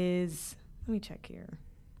is, let me check here.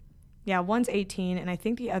 Yeah, one's 18 and I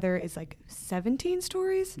think the other is like 17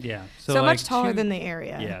 stories. Yeah. So like much taller than the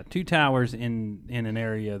area. Yeah, 2 towers in an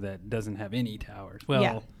area that doesn't have any towers.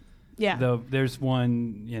 Well, Yeah. though there's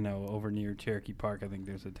one, over near Cherokee Park. I think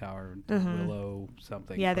there's a tower, Willow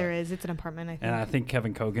something. Yeah, but- there is. It's an apartment, I think. And I think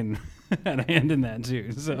Kevin Kogan had a hand in that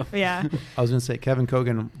too. So Yeah. I was going to say Kevin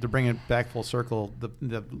Kogan, to bring it back full circle,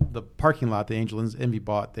 the parking lot the Angel Envy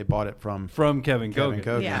bought, they bought it from Kevin Kevin Kogan.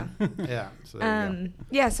 Kogan. Yeah. Yeah. So there you go.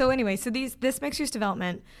 Yeah. So anyway, so this mixed use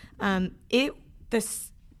development,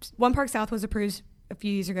 this One Park South was approved a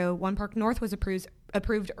few years ago. One Park North was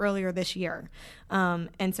approved earlier this year,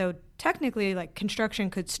 and so technically, like construction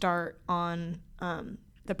could start on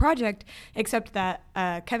the project, except that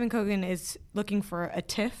Kevin Kogan is looking for a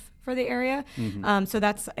TIF for the area. So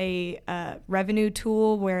that's a revenue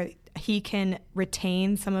tool where he can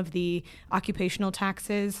retain some of the occupational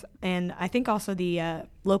taxes and I think also the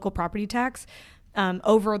local property tax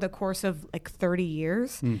over the course of like 30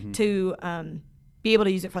 years to be able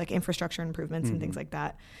to use it for like infrastructure improvements and things like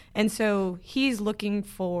that. And so he's looking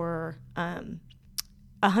for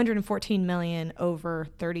 $114 million over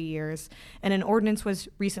 30 years. And an ordinance was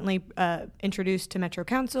recently introduced to Metro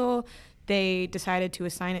Council. They decided to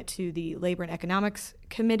assign it to the Labor and Economics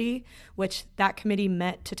Committee, which that committee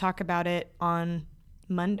met to talk about it on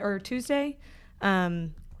Monday or Tuesday.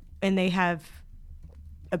 and they have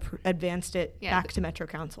advanced it back to Metro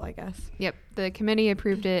Council, I guess. Yep, the committee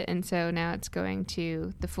approved it, and so now it's going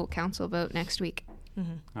to the full council vote next week.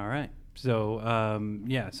 Mm-hmm. All right. So,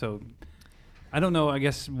 so I don't know. I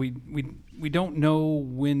guess we don't know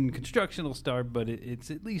when construction will start, but it's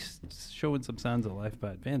at least showing some signs of life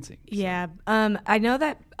by advancing. So. Yeah. I know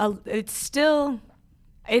that it's still...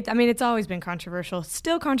 it's always been controversial.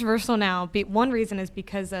 Still controversial now. One reason is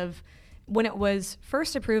because of when it was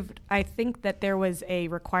first approved, I think that there was a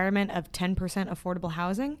requirement of 10% affordable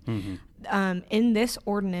housing. Mm-hmm. In this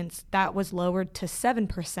ordinance, that was lowered to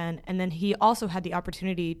 7%. And then he also had the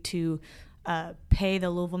opportunity to pay the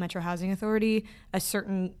Louisville Metro Housing Authority a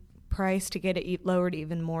certain price to get it lowered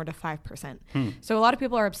even more to 5%. So a lot of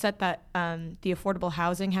people are upset that the affordable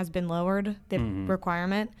housing has been lowered, the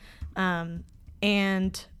requirement.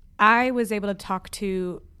 And I was able to talk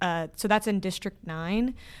to, so that's in District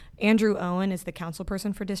 9. Andrew Owen is the council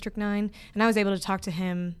person for District 9. And I was able to talk to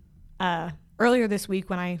him earlier this week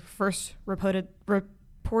when I first reported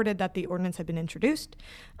that the ordinance had been introduced.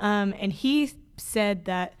 And he said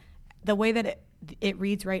that the way that it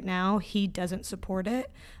reads right now, he doesn't support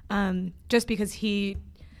it, just because he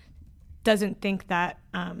doesn't think that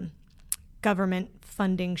government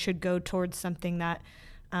funding should go towards something that...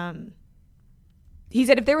 he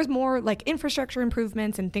said if there was more like infrastructure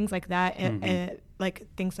improvements and things like that, like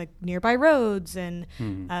things like nearby roads and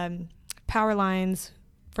power lines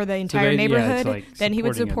for the entire neighborhood, then he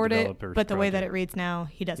would support it. But the way that it reads now,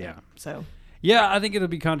 he doesn't. Yeah. So. Yeah, I think it'll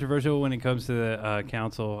be controversial when it comes to the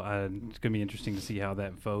council. It's going to be interesting to see how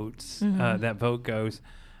that vote goes.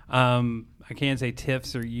 I can't say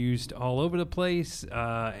TIFs are used all over the place,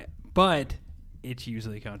 but it's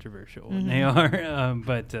usually controversial when they are.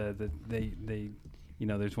 But they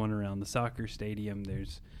there's one around the soccer stadium.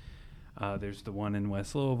 There's the one in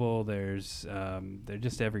West Louisville. They're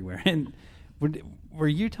just everywhere. And were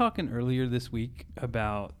you talking earlier this week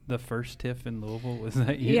about the first TIF in Louisville? Was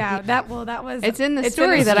that you? Yeah, that was. It's in the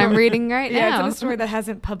story that I'm reading right now. Yeah, it's in a story that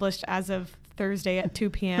hasn't published as of Thursday at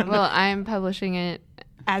 2 p.m. Well, I'm publishing it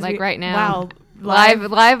right now. Wow.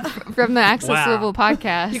 Live from the Access Louisville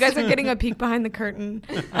podcast. You guys are getting a peek behind the curtain.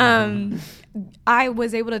 I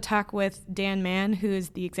was able to talk with Dan Mann, who is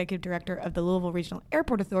the executive director of the Louisville Regional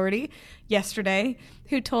Airport Authority, yesterday,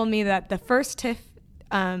 who told me that the first TIF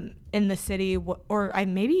in the city, or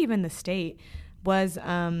maybe even the state, was...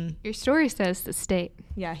 Your story says the state.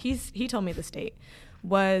 Yeah, he told me the state,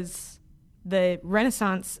 was the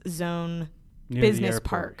Renaissance Zone business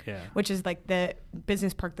park, which is like the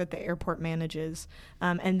business park that the airport manages,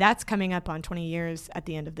 and that's coming up on 20 years at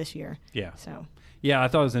the end of this year. Yeah. So. Yeah, I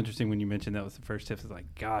thought it was interesting when you mentioned that was the first TIF. It's like,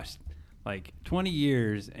 gosh, like 20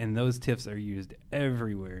 years, and those TIFs are used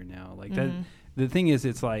everywhere now. Like that. The thing is,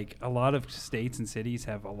 it's like a lot of states and cities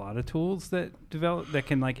have a lot of tools that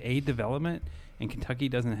can like aid development, and Kentucky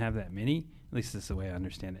doesn't have that many. At least this is the way I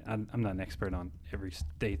understand it. I'm not an expert on every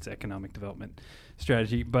state's economic development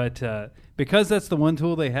strategy, but because that's the one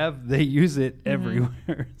tool they have, they use it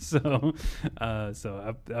everywhere. So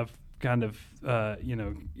I've kind of,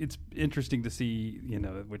 it's interesting to see,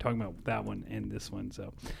 we're talking about that one and this one.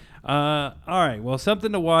 So, all right. Well,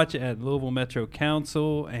 something to watch at Louisville Metro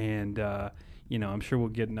Council, and, I'm sure we'll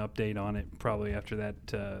get an update on it probably after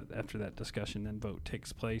that discussion and vote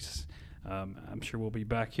takes place. I'm sure we'll be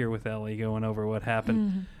back here with Ellie going over what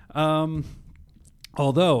happened.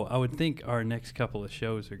 Although I would think our next couple of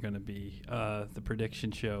shows are going to be the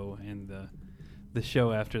prediction show and the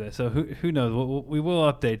show after that. So who knows? We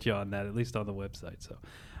will update you on that, at least on the website. So,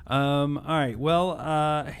 all right.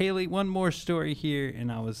 Well, Haley, one more story here,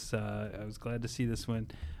 and I was glad to see this one.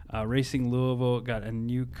 Racing Louisville got a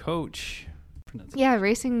new coach. Yeah,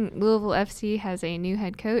 Racing Louisville FC has a new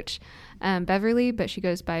head coach, Beverly, but she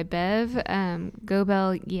goes by Bev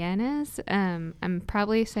Gobel Yanez. I'm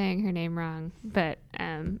probably saying her name wrong, but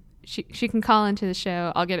she can call into the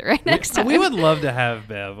show. I'll get it right next time. We would love to have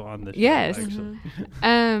Bev on the show. Yes,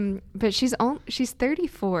 actually. but she's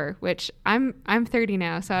 34, which I'm 30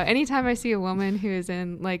 now. So anytime I see a woman who is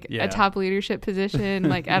in like a top leadership position,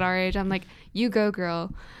 like at our age, I'm like, you go,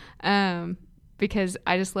 girl. Because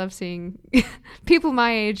I just love seeing people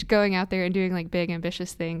my age going out there and doing like big,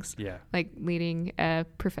 ambitious things. Yeah. Like leading a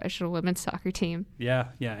professional women's soccer team. Yeah.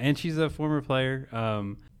 Yeah. And she's a former player.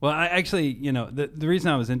 Well, I actually, the reason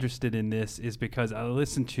I was interested in this is because I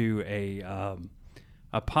listened to a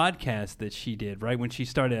podcast that she did right when she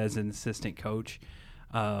started as an assistant coach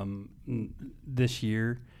this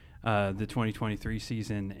year, the 2023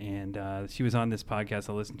 season. And she was on this podcast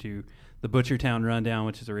I listened to, the Butchertown Rundown,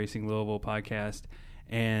 which is a Racing Louisville podcast.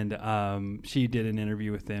 and she did an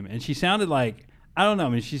interview with them, and she sounded like, I don't know, I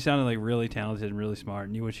mean, she sounded like really talented and really smart,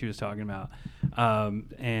 knew what she was talking about,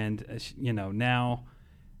 and now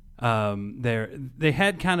they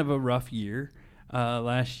had kind of a rough year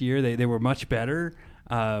last year. They were much better,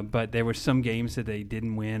 but there were some games that they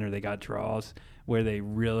didn't win or they got draws where they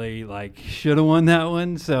really should have won that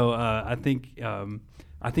one. So I think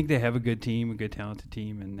they have a good team, a good talented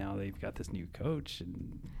team, and now they've got this new coach.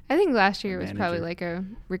 And I think last year was probably like a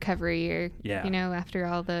recovery year. Yeah. After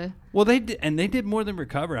all the. Well, they did more than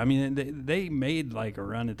recover. I mean, they made like a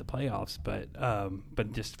run at the playoffs, but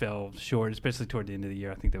just fell short, especially toward the end of the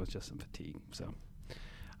year. I think there was just some fatigue. So.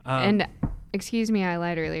 And excuse me, I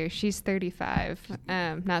lied earlier. She's 35,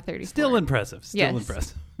 not 34. Still impressive. Yes.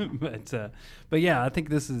 Impressive. but yeah, I think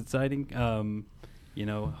this is exciting.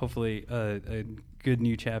 Hopefully a good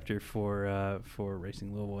new chapter for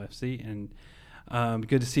Racing Louisville FC, and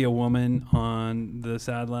good to see a woman on the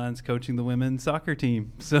sidelines coaching the women's soccer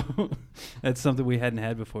team. So that's something we hadn't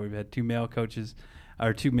had before. We've had two male coaches,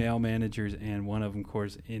 or two male managers, and one of them, of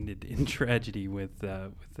course, ended in tragedy with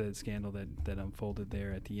the scandal that unfolded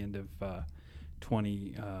there at the end of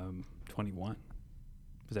 2021.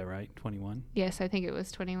 Was that right? 21? Yes, I think it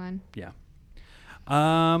was 21. Yeah.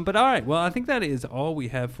 But all right. Well, I think that is all we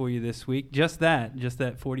have for you this week. Just that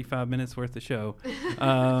 45 minutes worth of show.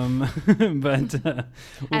 But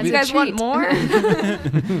you guys want more?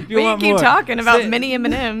 We can keep talking about mini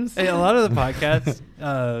M&Ms. Hey, a lot of the podcasts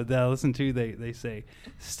that I listen to, they say,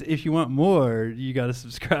 if you want more, you got to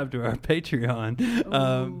subscribe to our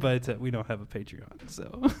Patreon. But we don't have a Patreon,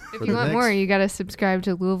 so if you want more, you got to subscribe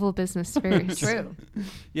to Louisville Business First. True.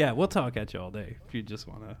 Yeah, we'll talk at you all day if you just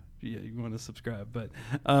want to. Yeah, you want to subscribe, but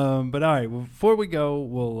all right. Well, before we go,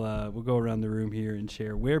 we'll go around the room here and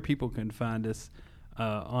share where people can find us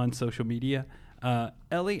on social media.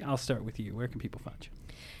 Ellie, I'll start with you. Where can people find you?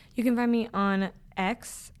 You can find me on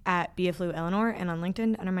X at BFLouEleanor and on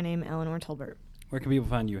LinkedIn under my name, Eleanor Tolbert. Where can people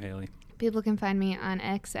find you, Haley? People can find me on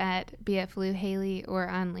X at BFLouHaley or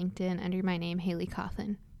on LinkedIn under my name, Haley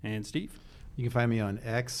Coffin. And Steve? You can find me on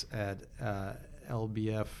X at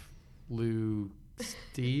LBFLou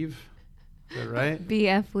Steve. Is that right?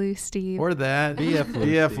 BFLou Steve. Or that.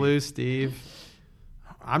 BFLou Steve.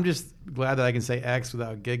 I'm just glad that I can say X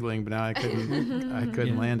without giggling, but now I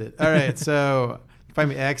couldn't land it. All right, so find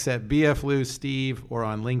me X at BFLou Steve or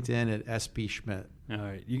on LinkedIn at SP Schmidt. All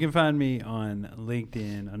right, you can find me on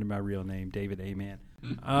LinkedIn under my real name, David Aman.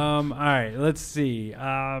 All right, let's see.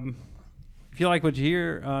 If you like what you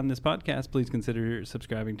hear on this podcast, please consider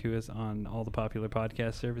subscribing to us on all the popular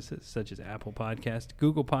podcast services such as Apple Podcast,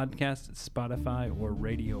 Google Podcasts, Spotify, or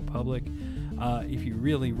Radio Public. If you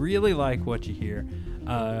really, really like what you hear,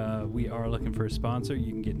 we are looking for a sponsor.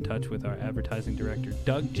 You can get in touch with our advertising director,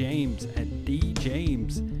 Doug James, at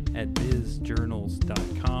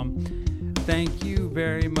djames@bizjournals.com. Thank you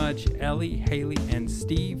very much, Ellie, Haley, and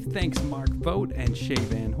Steve. Thanks, Mark Vogt and Shay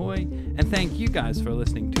Van Hoy. And thank you guys for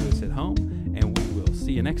listening to us at home. And we will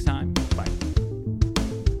see you next time. Bye.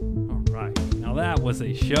 All right. Now that was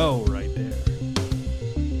a show right there.